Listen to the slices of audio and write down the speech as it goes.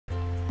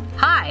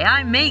Hi,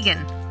 I'm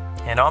Megan.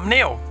 And I'm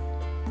Neil.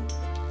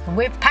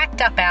 We've packed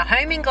up our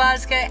home in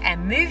Glasgow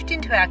and moved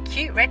into our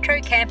cute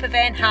retro camper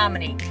van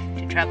Harmony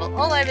to travel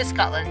all over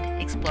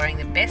Scotland, exploring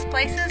the best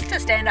places to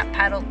stand up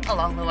paddle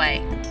along the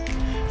way.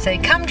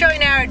 So come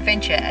join our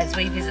adventure as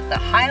we visit the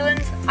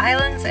Highlands,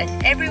 Islands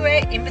and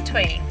everywhere in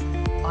between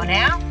on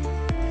our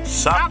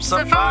SUP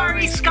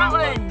Safari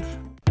Scotland!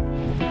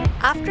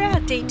 After our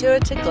detour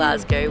to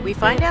Glasgow, we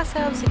find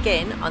ourselves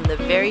again on the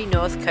very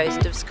north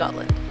coast of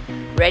Scotland,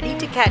 ready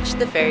to catch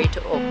the ferry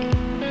to Orkney.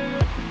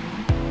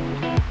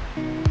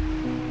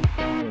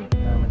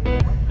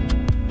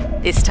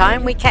 This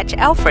time we catch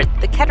Alfred,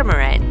 the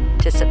catamaran,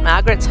 to St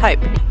Margaret's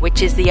Hope,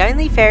 which is the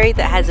only ferry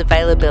that has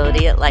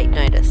availability at late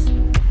notice.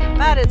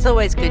 But it's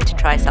always good to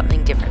try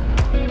something different.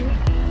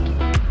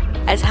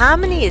 As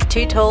Harmony is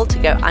too tall to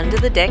go under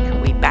the deck,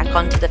 we back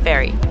onto the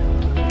ferry.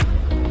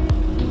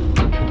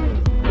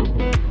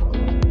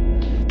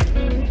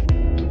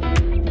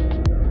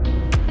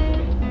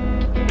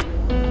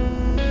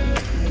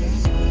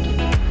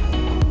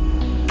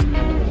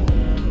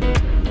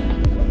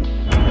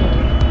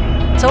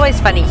 It's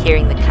always funny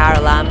hearing the car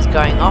alarms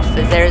going off,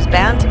 as there is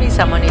bound to be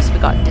someone who's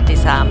forgotten to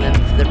disarm them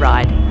for the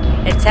ride.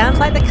 It sounds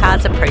like the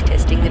cars are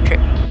protesting the trip.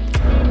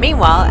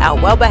 Meanwhile,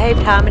 our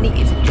well-behaved Harmony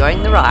is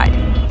enjoying the ride.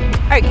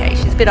 Okay,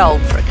 she's a bit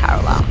old for a car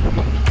alarm.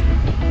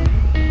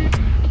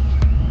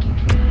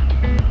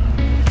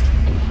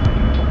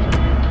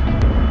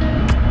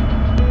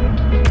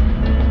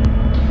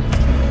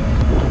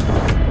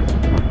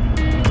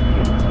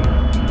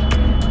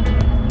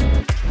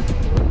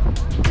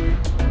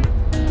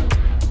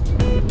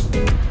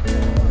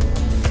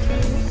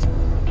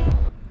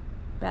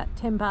 About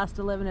 10 past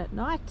 11 at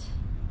night,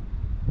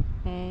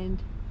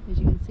 and as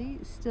you can see,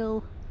 it's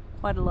still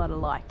quite a lot of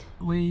light.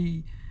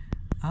 We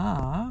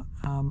are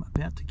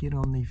about to get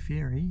on the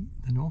ferry,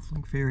 the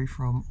Northlink ferry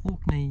from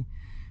Orkney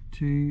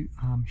to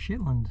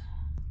Shetland,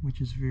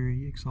 which is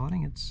very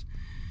exciting. It's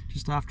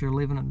just after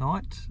 11 at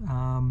night,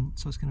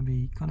 so it's going to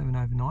be kind of an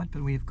overnight,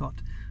 but we have got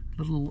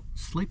little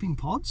sleeping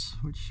pods,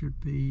 which should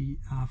be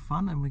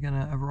fun, and we're going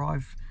to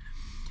arrive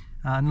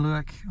in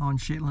Lurk on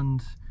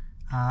Shetland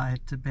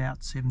at about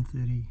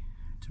 7:30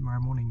 tomorrow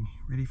morning,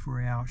 ready for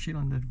our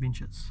Shetland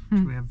adventures,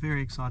 which we are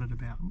very excited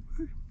about.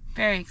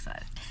 Very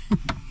excited.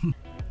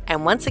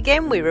 And once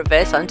again we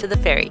reverse onto the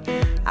ferry,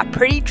 a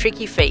pretty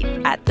tricky feat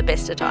at the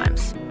best of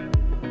times.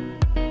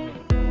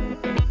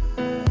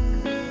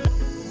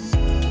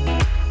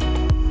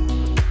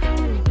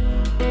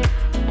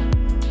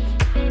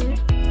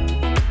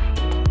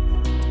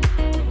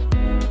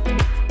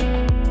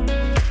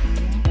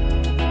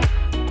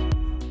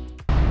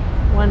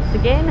 Once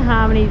again,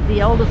 Harmony's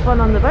the oldest one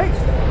on the boat.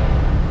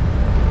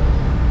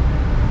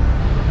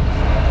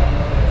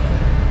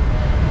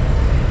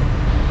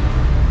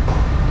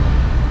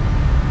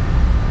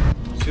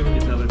 Assuming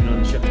you've never been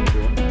on the ship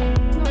before.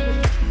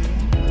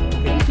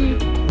 Thank you.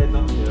 Heading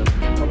up here,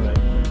 probably.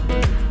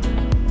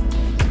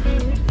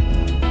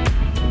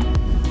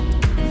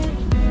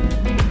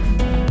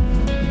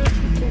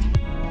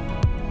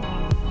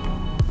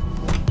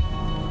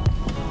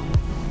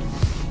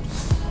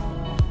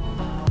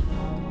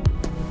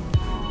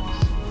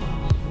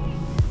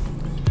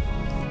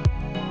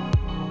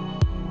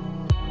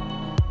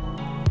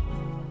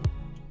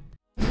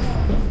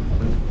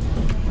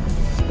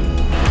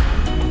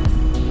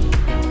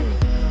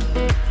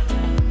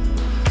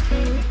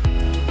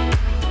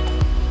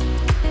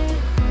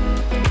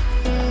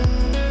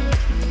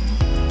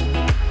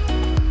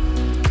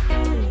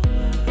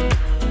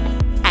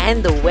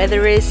 And the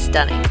weather is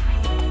stunning.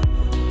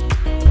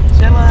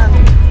 Shetland!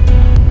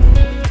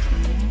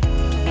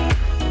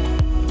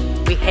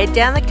 We head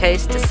down the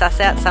coast to suss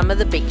out some of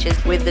the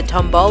beaches, with the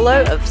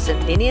Tombolo of St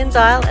Ninians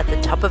Isle at the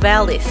top of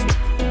our list.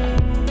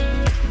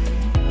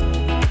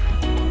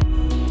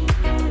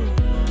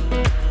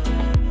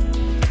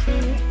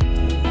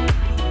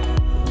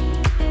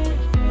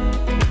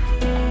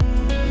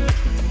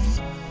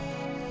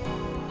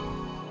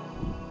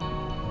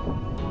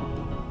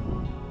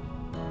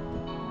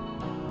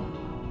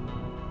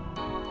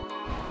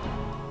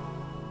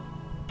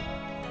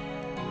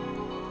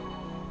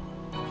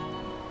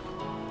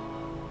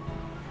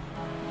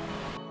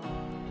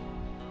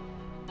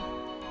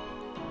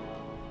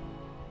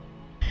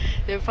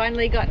 We've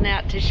finally gotten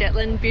out to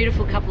Shetland.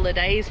 Beautiful couple of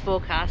days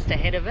forecast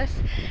ahead of us.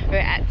 We're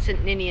at St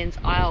Ninians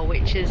Isle,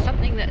 which is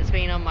something that's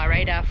been on my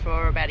radar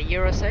for about a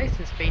year or so,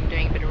 since I've been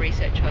doing a bit of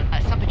research on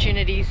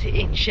opportunities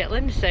in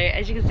Shetland. So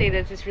as you can see,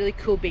 there's this really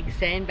cool big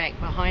sandbank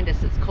behind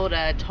us. It's called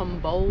a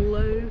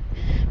Tombolo,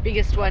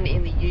 biggest one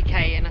in the UK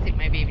and I think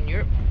maybe even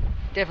Europe,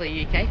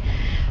 definitely UK.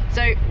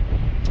 So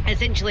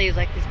essentially it's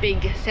like this big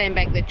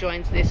sandbank that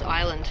joins this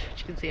island,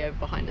 which you can see over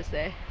behind us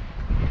there,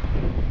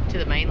 to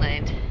the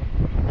mainland.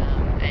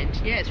 And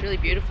yeah, it's really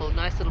beautiful.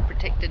 Nice little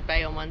protected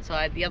bay on one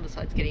side. The other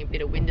side's getting a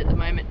bit of wind at the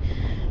moment.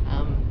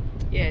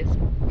 Yeah, it's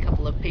a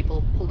couple of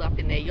people pulled up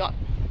in their yacht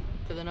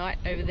for the night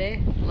over there.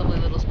 Lovely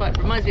little spot.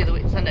 Reminds me of the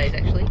Whitsundays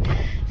actually.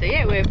 So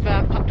yeah, we've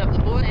popped up the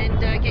board and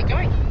get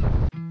going.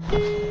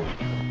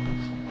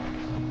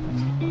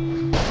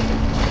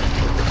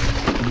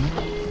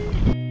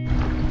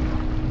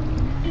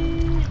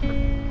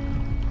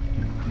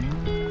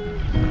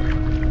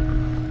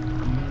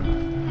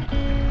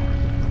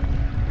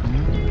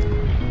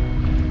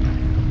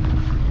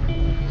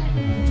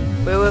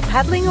 We were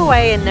paddling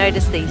away and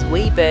noticed these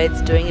wee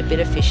birds doing a bit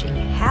of fishing.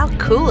 How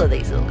cool are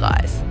these little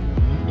guys?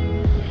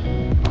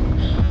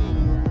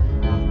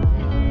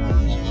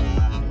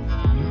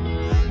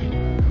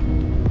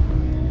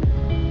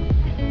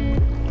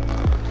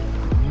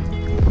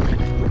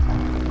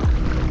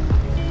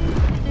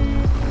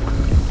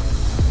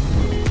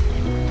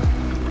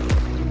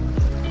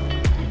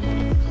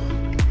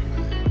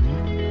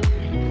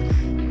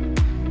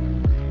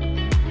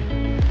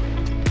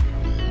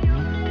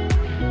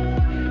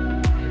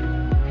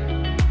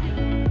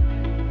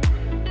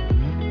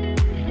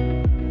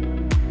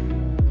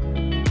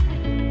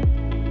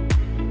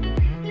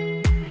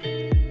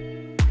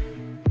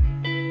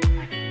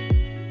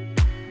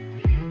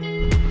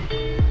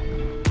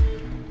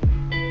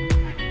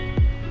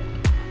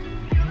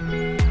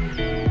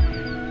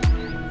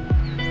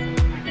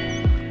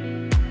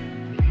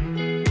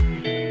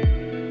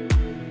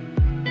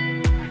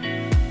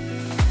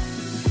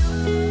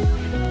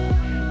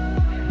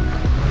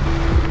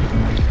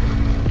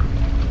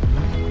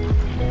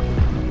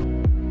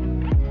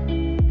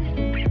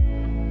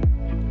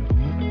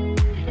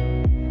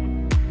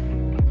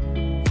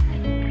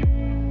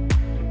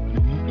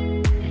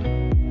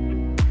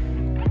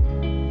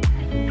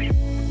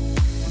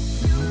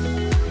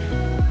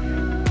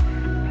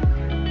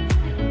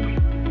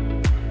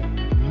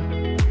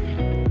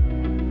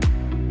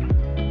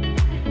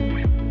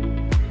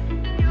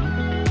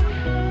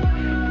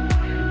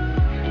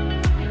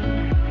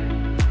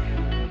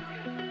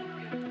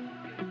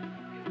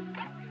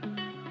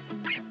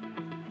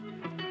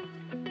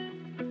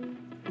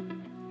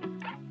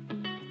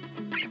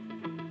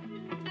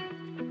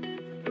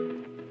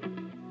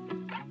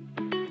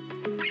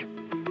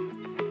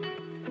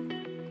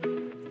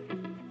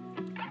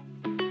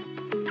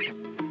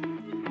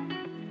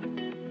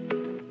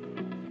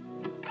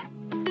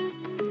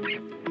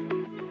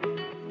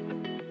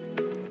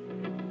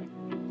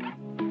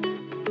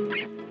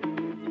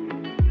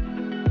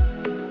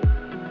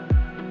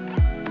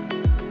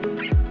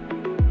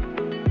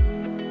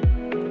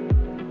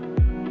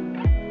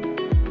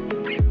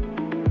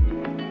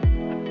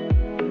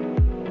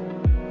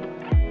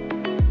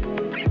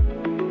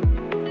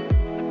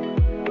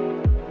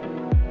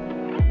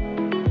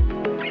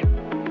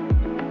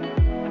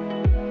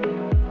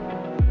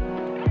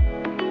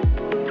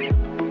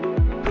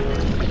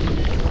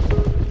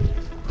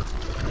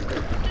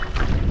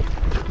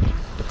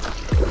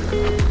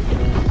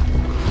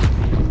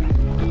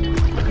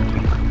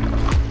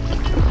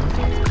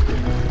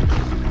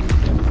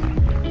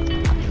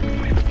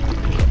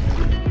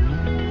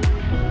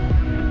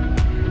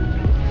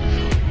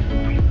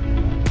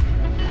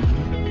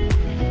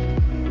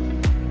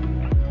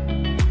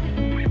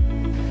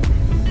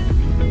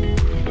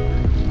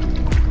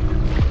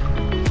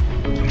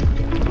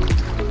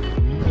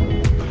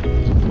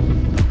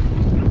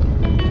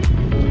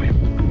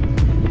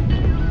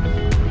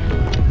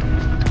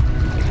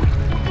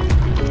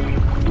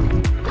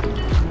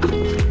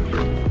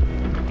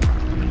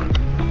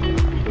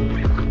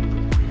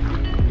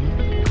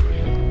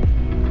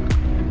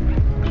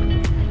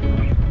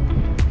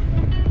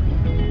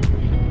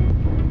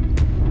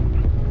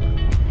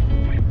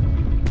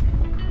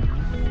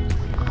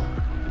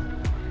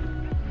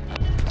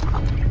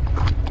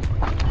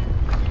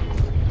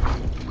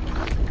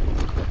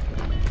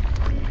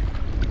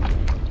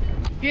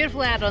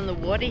 Beautiful out on the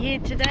water here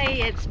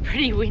today. It's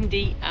pretty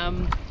windy.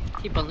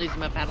 Keep on losing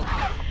my paddle.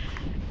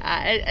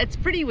 It's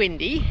pretty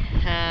windy,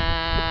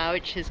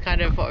 which is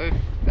kind of what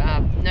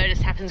we've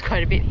noticed happens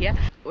quite a bit here.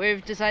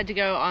 We've decided to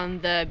go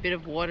on the bit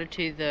of water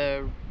to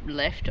the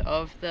left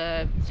of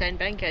the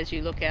sandbank as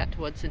you look out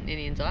towards St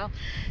Ninians Isle.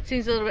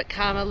 Seems a little bit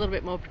calmer, a little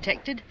bit more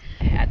protected.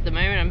 At the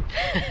moment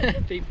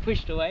I'm being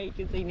pushed away. You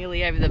can see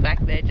nearly over the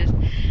back there just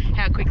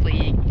how quickly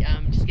you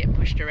just get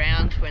pushed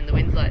around when the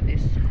wind's like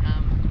this.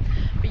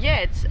 But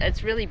yeah,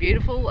 it's really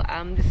beautiful.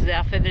 This is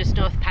our furthest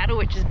north paddle,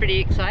 which is pretty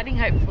exciting.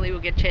 Hopefully we'll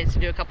get a chance to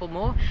do a couple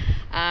more.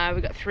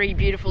 We've got 3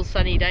 beautiful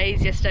sunny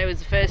days. Yesterday was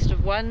the first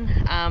of one.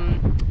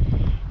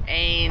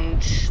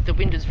 And the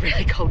wind was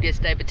really cold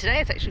yesterday, but today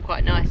it's actually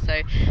quite nice,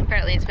 so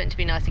apparently it's meant to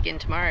be nice again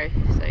tomorrow.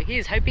 So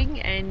here's hoping,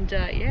 and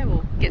yeah,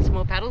 we'll get some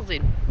more paddles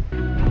in.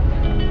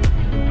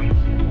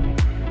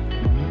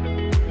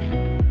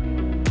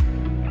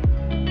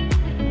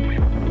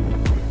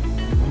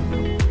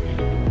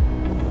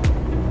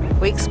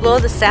 We explore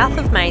the south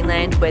of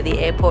mainland where the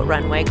airport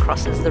runway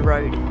crosses the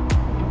road.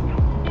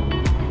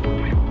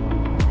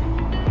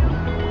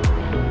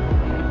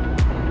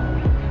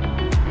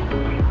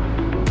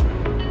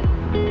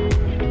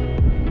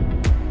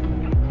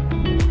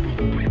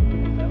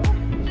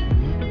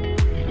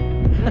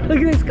 Look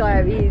at this guy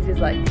over here, he's just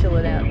like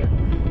chilling out.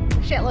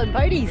 Shetland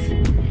ponies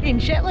in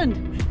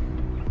Shetland.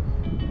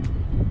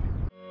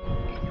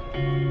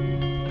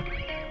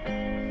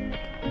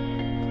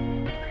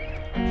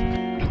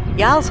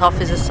 Jarlshof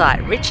is a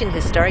site rich in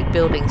historic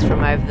buildings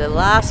from over the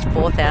last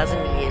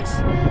 4,000 years.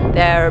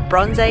 There are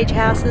Bronze Age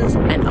houses,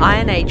 and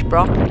Iron Age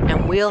Broch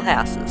and wheel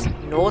houses,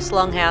 Norse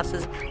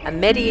longhouses, a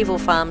medieval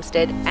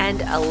farmstead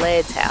and a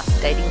laird's house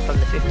dating from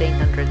the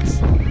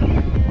 1500s.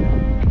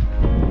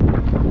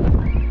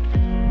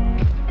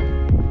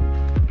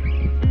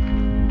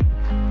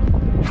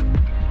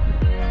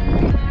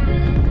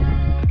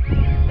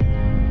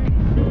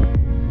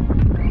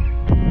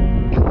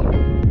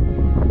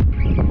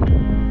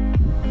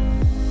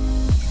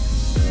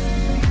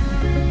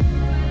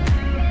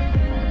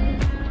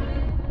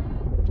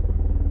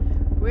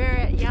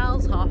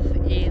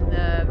 In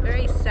the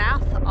very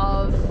south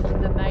of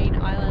the main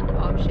island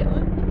of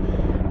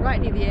Shetland, right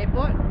near the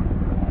airport.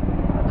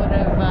 A lot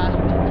of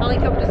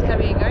helicopters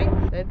coming and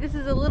going. So this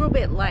is a little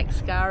bit like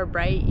Skara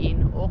Brae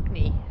in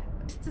Orkney.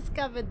 I just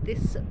discovered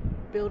this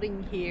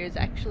building here is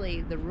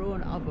actually the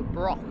ruin of a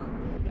broch.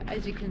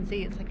 As you can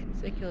see, it's like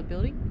a circular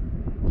building,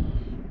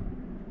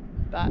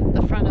 but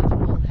the front of the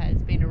wall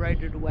has been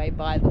eroded away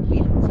by the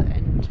winds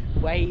and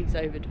waves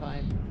over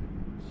time.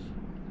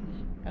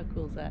 How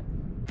cool is that?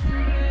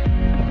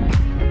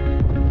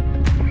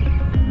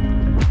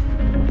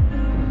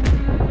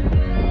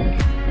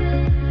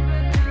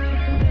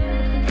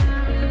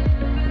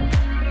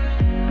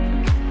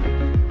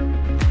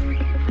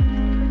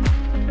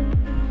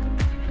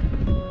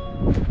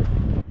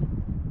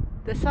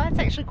 The site's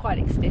actually quite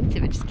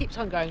extensive. It just keeps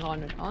on going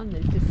on and on.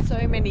 There's just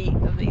so many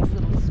of these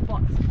little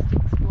spots just to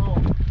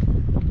explore.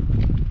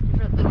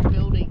 Different little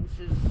buildings.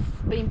 There's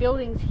been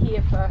buildings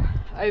here for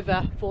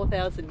over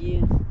 4,000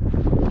 years.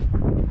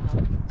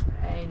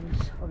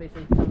 And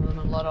obviously some of them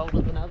are a lot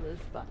older than others,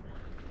 but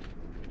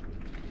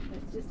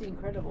it's just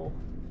incredible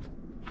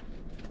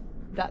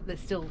that they're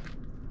still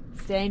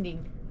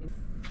standing.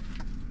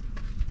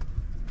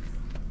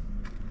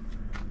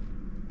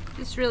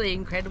 It's really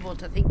incredible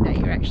to think that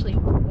you're actually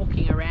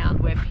walking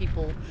around where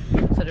people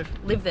sort of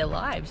live their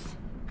lives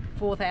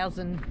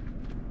 4,000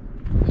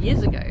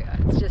 years ago.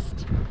 It's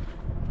just,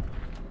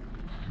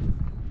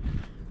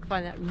 I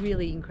find that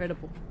really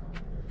incredible.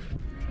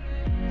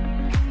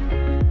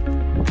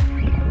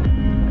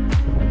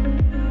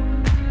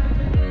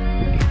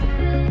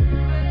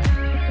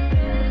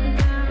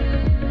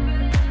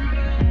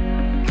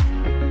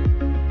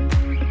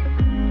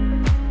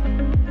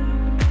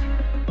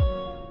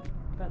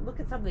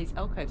 Some of these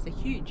alcoves are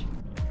huge.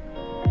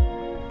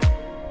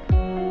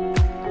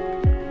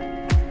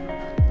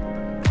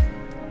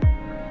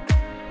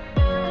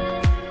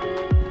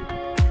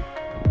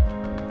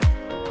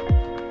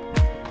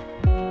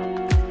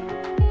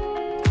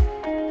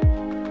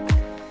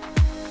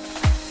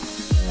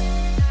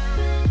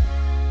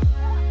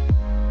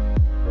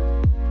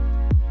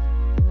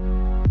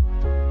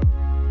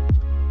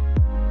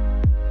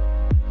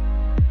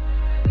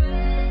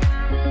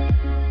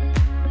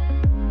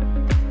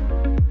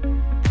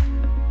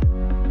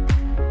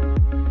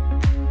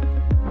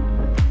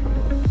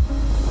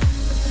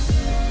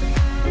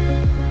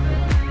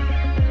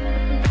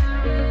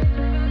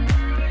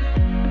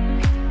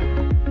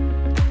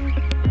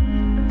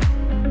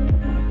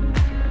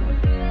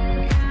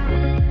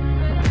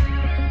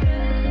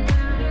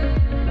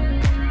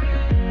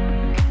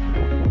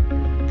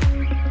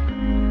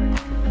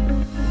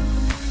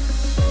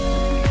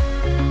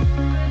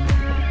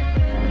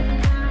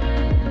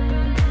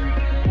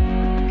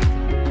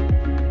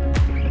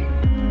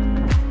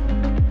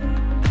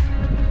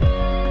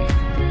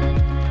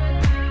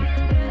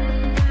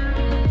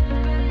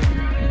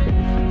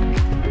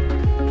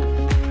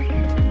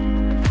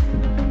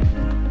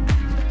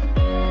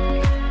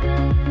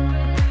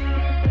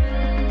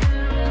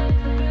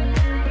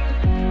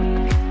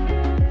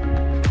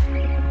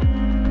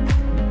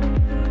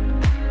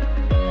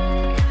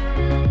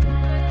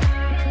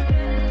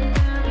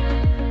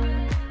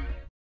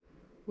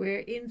 We're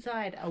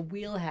inside a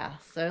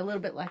wheelhouse, so a little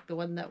bit like the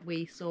one that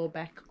we saw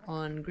back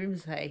on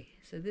Grimshay.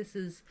 So this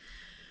is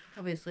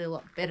obviously a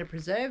lot better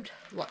preserved,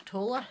 a lot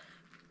taller.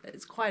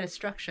 It's quite a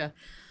structure.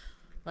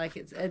 Like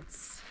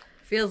it's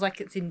feels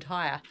like it's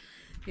entire.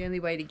 The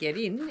only way to get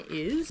in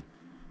is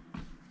a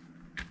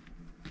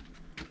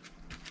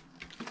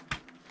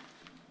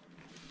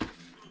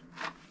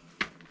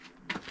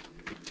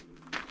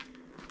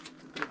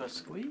bit of a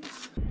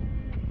squeeze.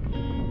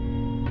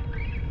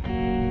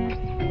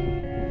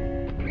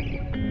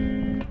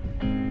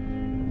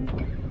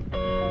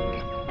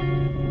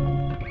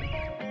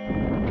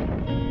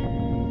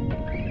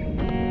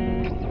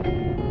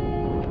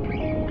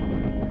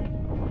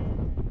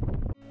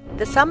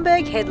 The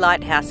Sunberg Head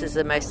Lighthouse is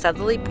the most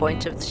southerly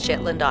point of the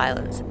Shetland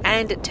Islands,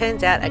 and it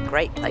turns out a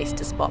great place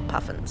to spot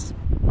puffins.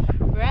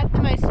 We're at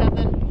the most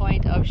southern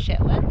point of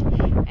Shetland,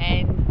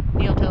 and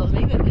Neil tells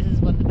me that this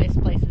is one of the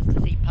best places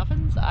to see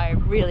puffins. I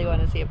really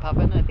want to see a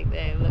puffin. I think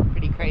they look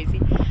pretty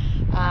crazy.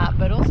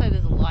 But also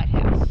there's a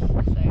lighthouse,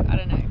 so I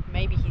don't know,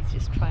 maybe he's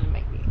just trying to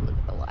make me look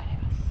at the lighthouse.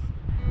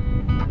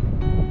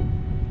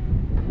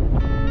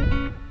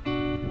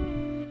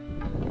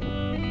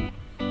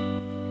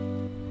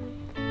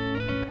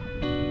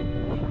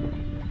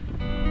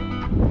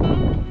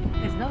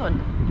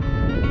 on.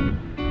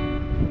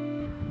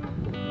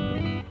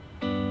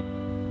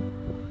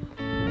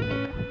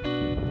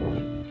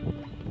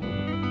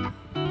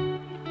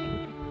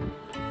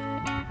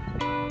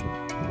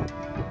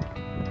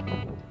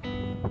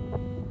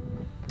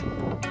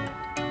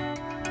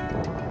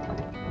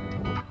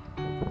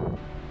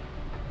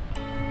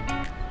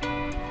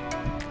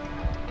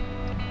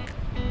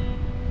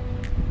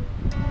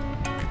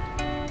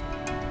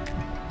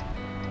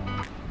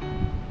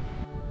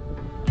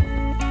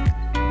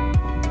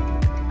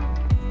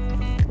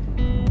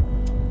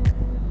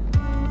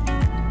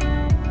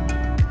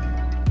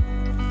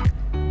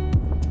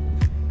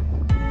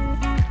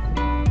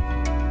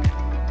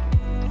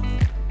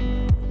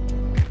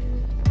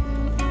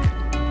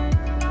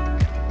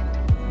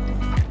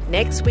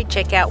 Next we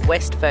check out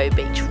Westfoe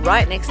Beach,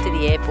 right next to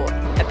the airport.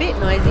 A bit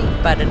noisy,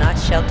 but a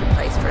nice sheltered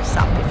place for a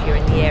SUP if you're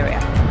in the area.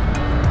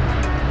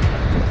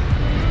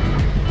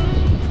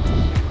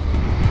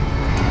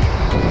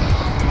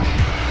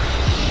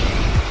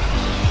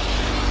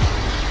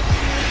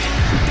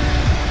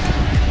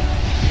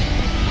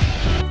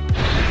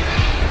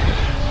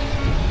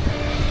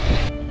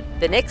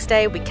 The next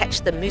day we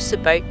catch the Musa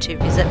boat to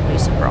visit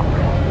Broch.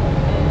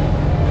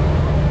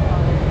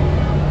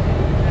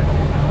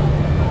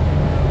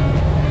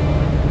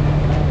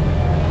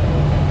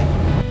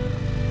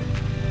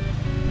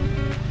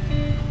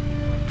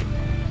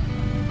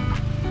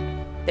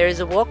 There is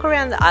a walk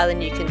around the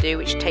island you can do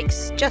which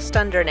takes just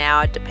under an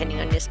hour depending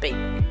on your speed.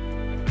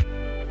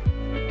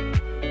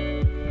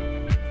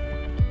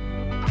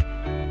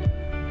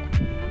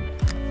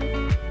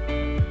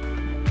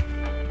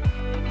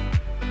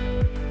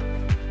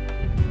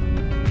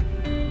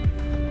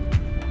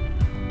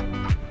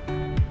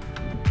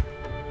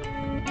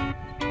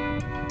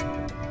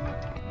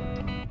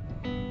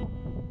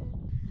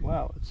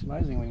 Wow, it's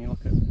amazing when you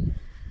look at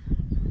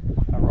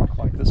a rock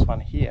like this one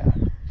here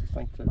to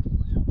think that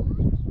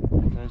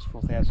it is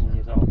 4,000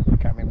 years old. I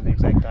can't remember the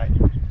exact date.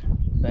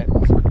 That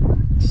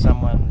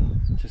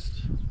someone just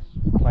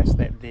placed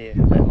that there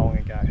that long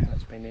ago, and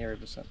it's been there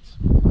ever since.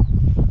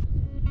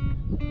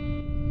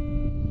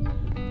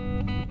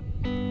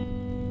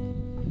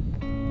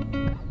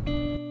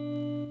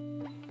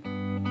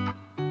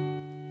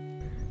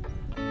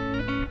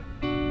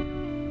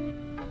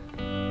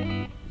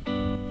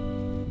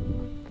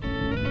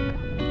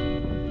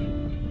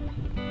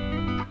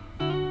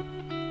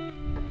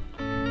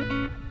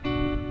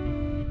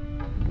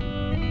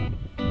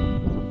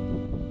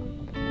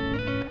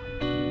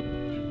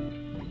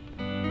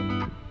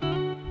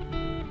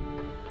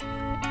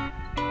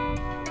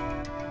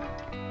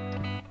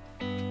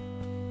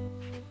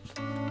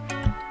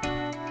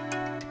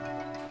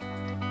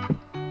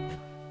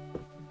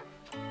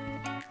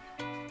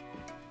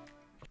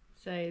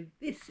 So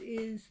this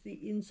is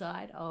the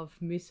inside of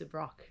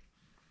Broch.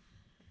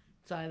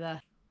 It's either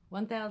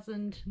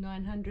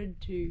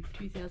 1,900 to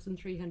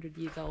 2,300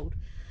 years old.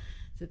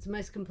 So it's the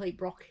most complete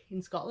broch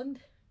in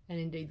Scotland, and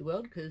indeed the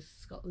world, because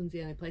Scotland's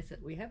the only place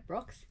that we have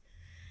brochs.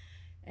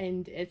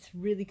 And it's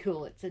really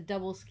cool. It's a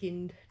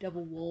double-skinned,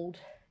 double-walled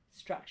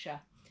structure,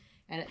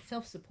 and it's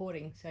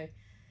self-supporting. So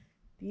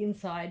the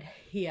inside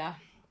here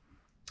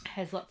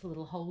has lots of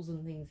little holes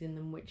and things in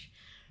them, which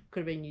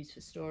could have been used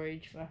for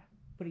storage, for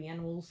putting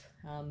animals,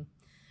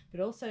 but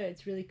also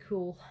it's really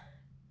cool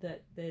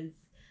that there's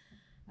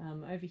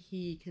over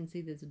here you can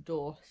see there's a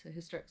door. So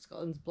Historic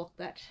Scotland's blocked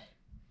that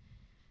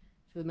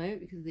for the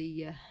moment because of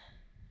the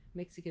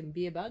Mexican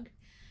beer bug,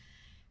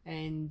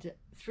 and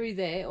through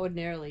there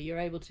ordinarily you're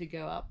able to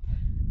go up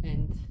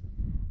and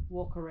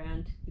walk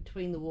around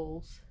between the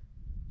walls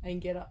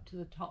and get up to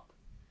the top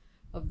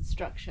of the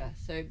structure.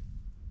 So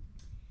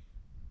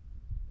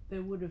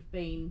there would have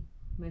been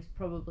most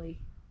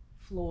probably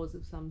floors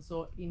of some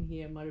sort in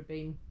here. Might have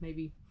been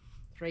maybe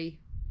 3,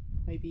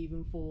 maybe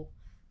even 4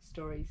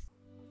 stories.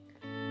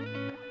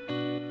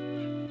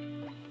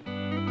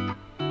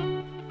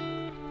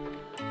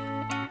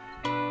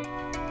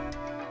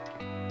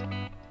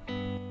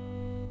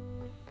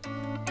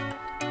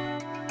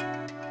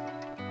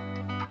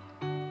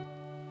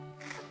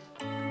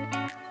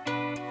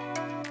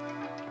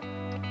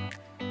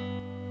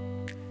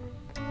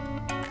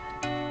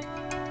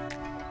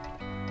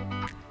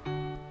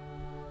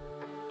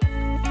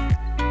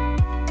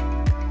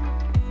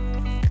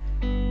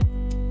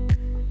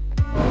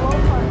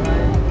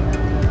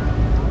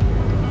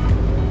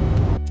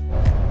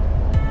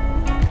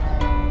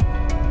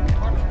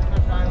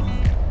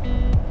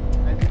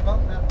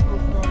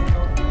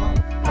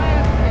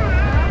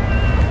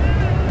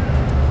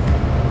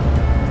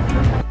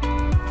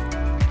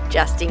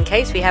 Just in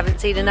case we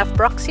haven't seen enough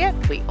brochs yet,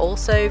 we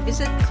also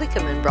visit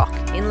Broch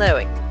in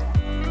Lerwick.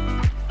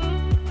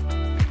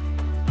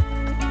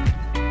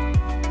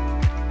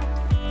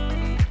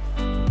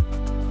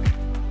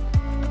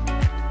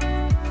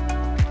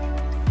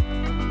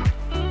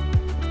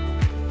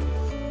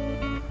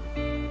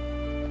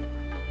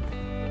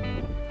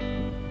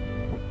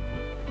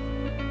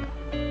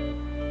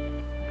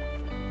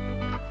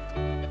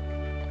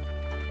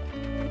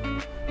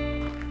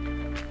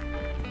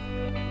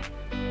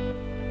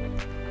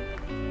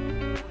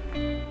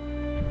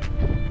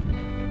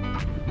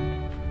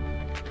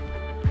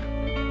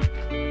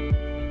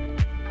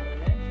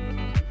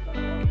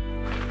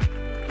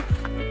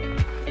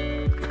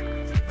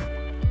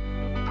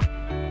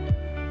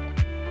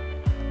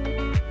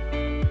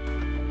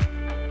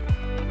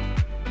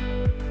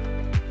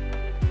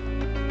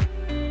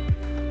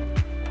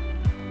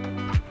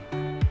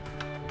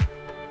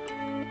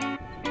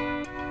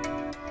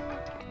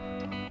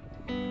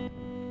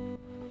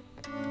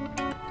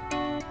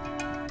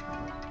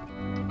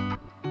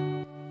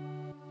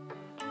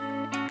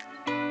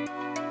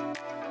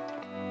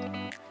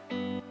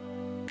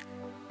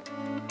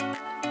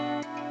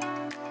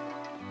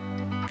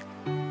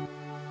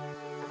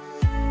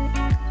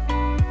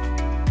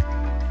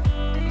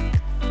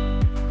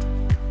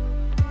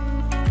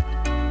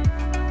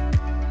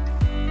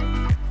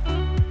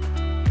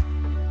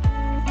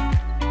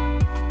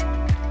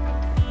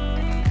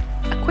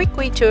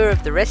 we tour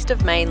of the rest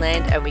of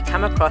mainland and we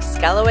come across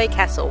Scalloway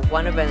Castle,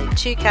 one of only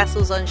 2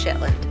 castles on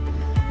Shetland.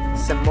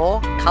 Some more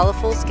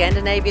colourful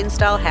Scandinavian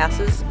style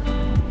houses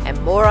and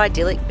more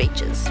idyllic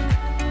beaches.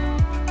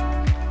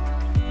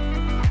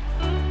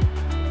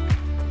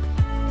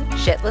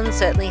 Shetland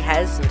certainly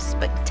has some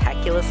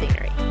spectacular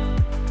scenery.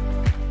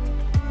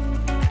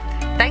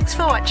 Thanks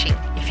for watching.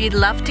 If you'd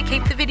love to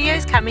keep the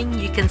videos coming,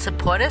 you can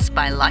support us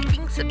by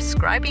liking,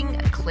 subscribing,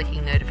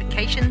 clicking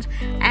notifications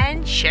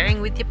and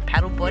sharing with your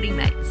paddleboarding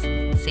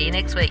mates. See you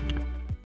next week.